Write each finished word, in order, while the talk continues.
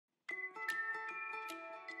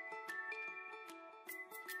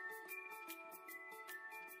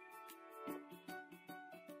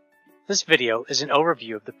This video is an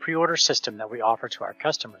overview of the pre-order system that we offer to our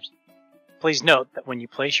customers. Please note that when you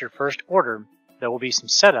place your first order, there will be some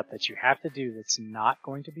setup that you have to do that's not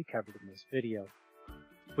going to be covered in this video.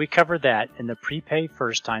 We cover that in the Prepay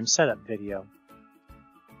First Time Setup video.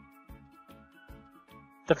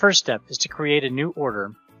 The first step is to create a new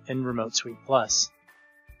order in Remote Suite Plus.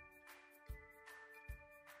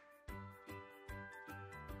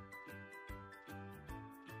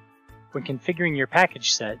 When configuring your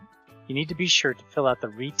package set, you need to be sure to fill out the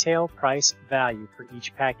retail price value for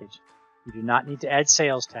each package. You do not need to add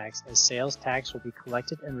sales tax, as sales tax will be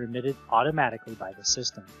collected and remitted automatically by the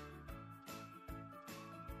system.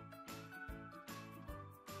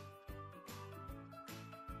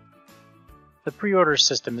 The pre-order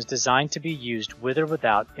system is designed to be used with or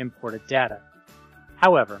without imported data.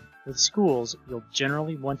 However, with schools, you'll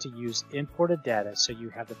generally want to use imported data so you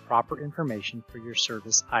have the proper information for your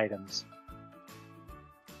service items.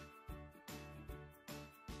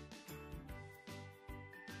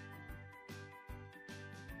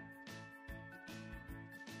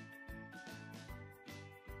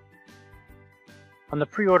 On the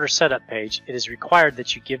pre-order setup page, it is required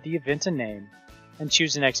that you give the event a name and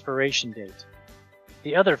choose an expiration date.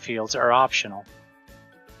 The other fields are optional.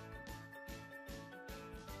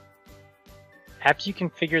 After you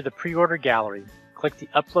configure the pre-order gallery, click the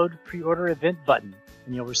Upload Pre-order Event button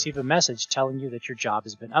and you'll receive a message telling you that your job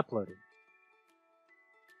has been uploaded.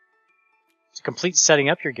 To complete setting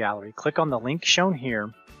up your gallery, click on the link shown here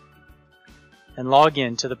and log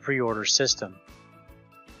in to the pre-order system.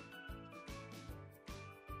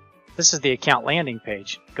 This is the account landing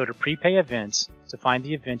page. Go to Prepay Events to find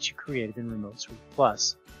the event you created in Remote Suite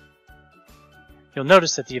Plus. You'll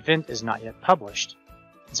notice that the event is not yet published.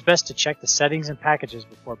 It's best to check the settings and packages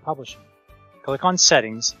before publishing. Click on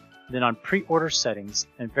Settings, then on Pre-order Settings,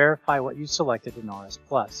 and verify what you selected in RS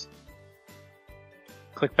Plus.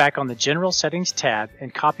 Click back on the General Settings tab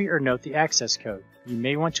and copy or note the access code. You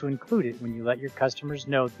may want to include it when you let your customers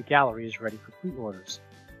know the gallery is ready for pre-orders.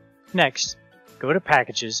 Next, go to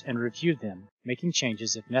Packages and review them, making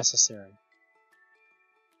changes if necessary.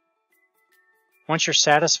 Once you're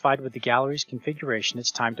satisfied with the gallery's configuration, it's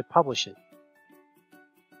time to publish it.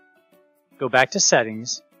 Go back to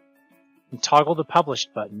Settings and toggle the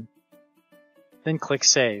Published button, then click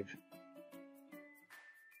Save.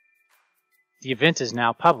 The event is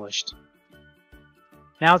now published.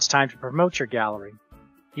 Now it's time to promote your gallery.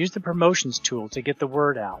 Use the Promotions tool to get the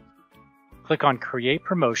word out. Click on Create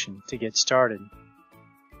Promotion to get started.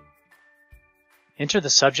 Enter the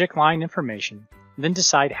subject line information, and then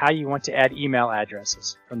decide how you want to add email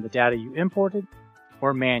addresses from the data you imported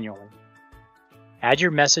or manually. Add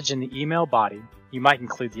your message in the email body. You might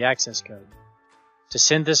include the access code. To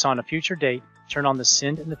send this on a future date, turn on the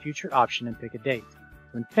Send in the Future option and pick a date.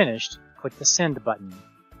 When finished, click the Send button.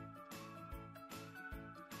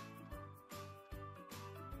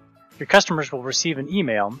 Your customers will receive an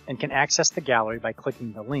email and can access the gallery by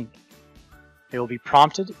clicking the link. They will be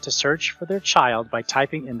prompted to search for their child by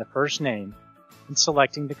typing in the first name and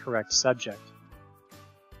selecting the correct subject.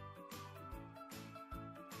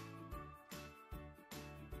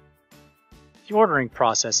 The ordering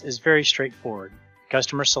process is very straightforward. The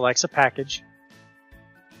customer selects a package,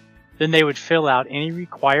 then they would fill out any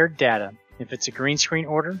required data. If it's a green screen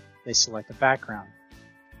order, they select a background.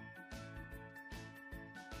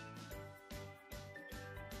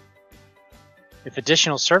 If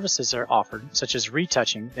additional services are offered, such as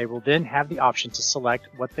retouching, they will then have the option to select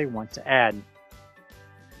what they want to add.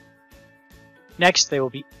 Next, they will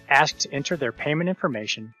be asked to enter their payment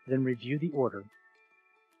information, then review the order.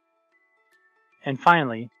 And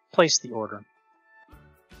finally, place the order.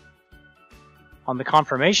 On the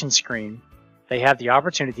confirmation screen, they have the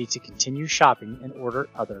opportunity to continue shopping and order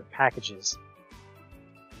other packages.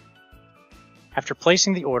 After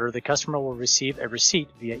placing the order, the customer will receive a receipt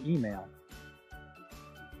via email.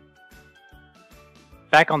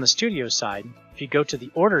 Back on the studio side, if you go to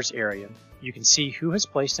the Orders area, you can see who has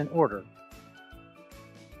placed an order.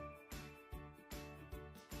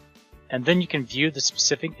 And then you can view the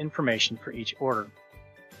specific information for each order.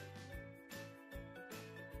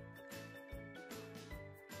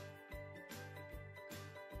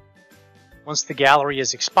 Once the gallery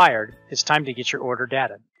is expired, it's time to get your order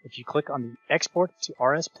data. If you click on the Export to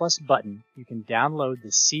RS Plus button, you can download the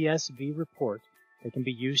CSV report that can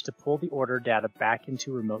be used to pull the order data back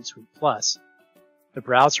into Remote Suite Plus. The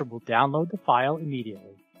browser will download the file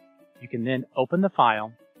immediately. You can then open the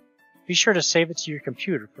file. Be sure to save it to your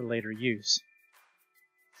computer for later use.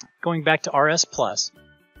 Going back to RS Plus,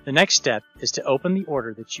 the next step is to open the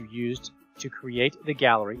order that you used to create the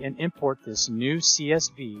gallery and import this new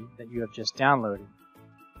CSV that you have just downloaded.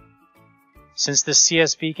 Since this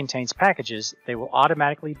CSV contains packages, they will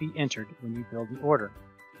automatically be entered when you build the order.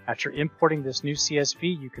 After importing this new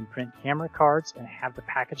CSV, you can print camera cards and have the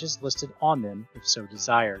packages listed on them if so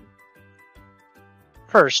desired.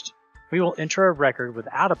 First, we will enter a record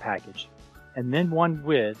without a package, and then one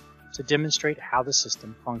with, to demonstrate how the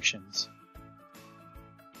system functions.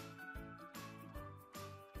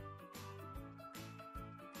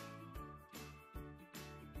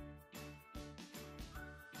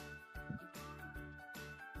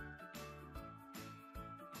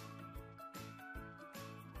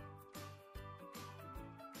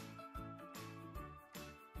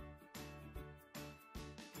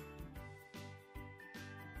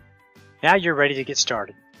 Now you're ready to get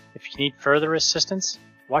started. If you need further assistance,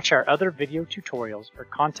 watch our other video tutorials or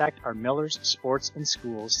contact our Miller's Sports and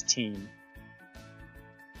Schools team.